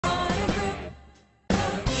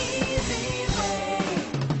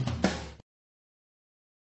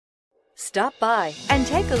Stop by and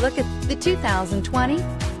take a look at the 2020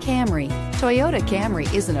 Camry. Toyota Camry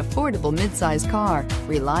is an affordable midsize car,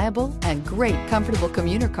 reliable and great comfortable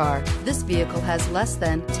commuter car. This vehicle has less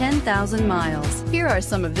than 10,000 miles. Here are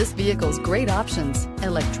some of this vehicle's great options: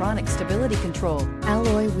 electronic stability control,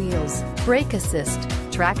 alloy wheels, brake assist,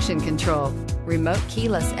 traction control, remote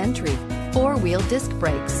keyless entry, four-wheel disc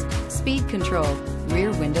brakes, speed control,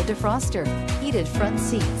 rear window defroster, heated front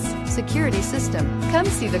seats, security system. Come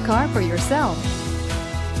see the car for yourself.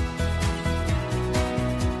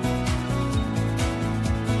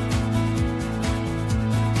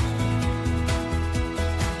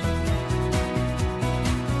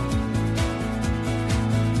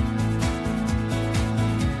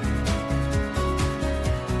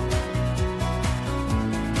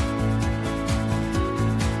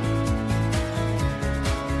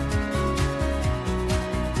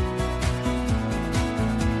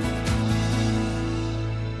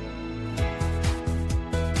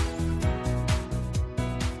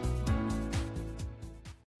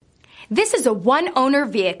 This is a one-owner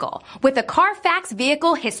vehicle with a Carfax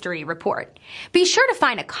Vehicle History Report. Be sure to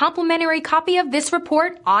find a complimentary copy of this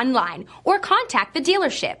report online or contact the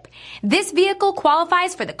dealership. This vehicle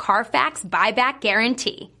qualifies for the Carfax Buyback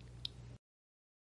Guarantee.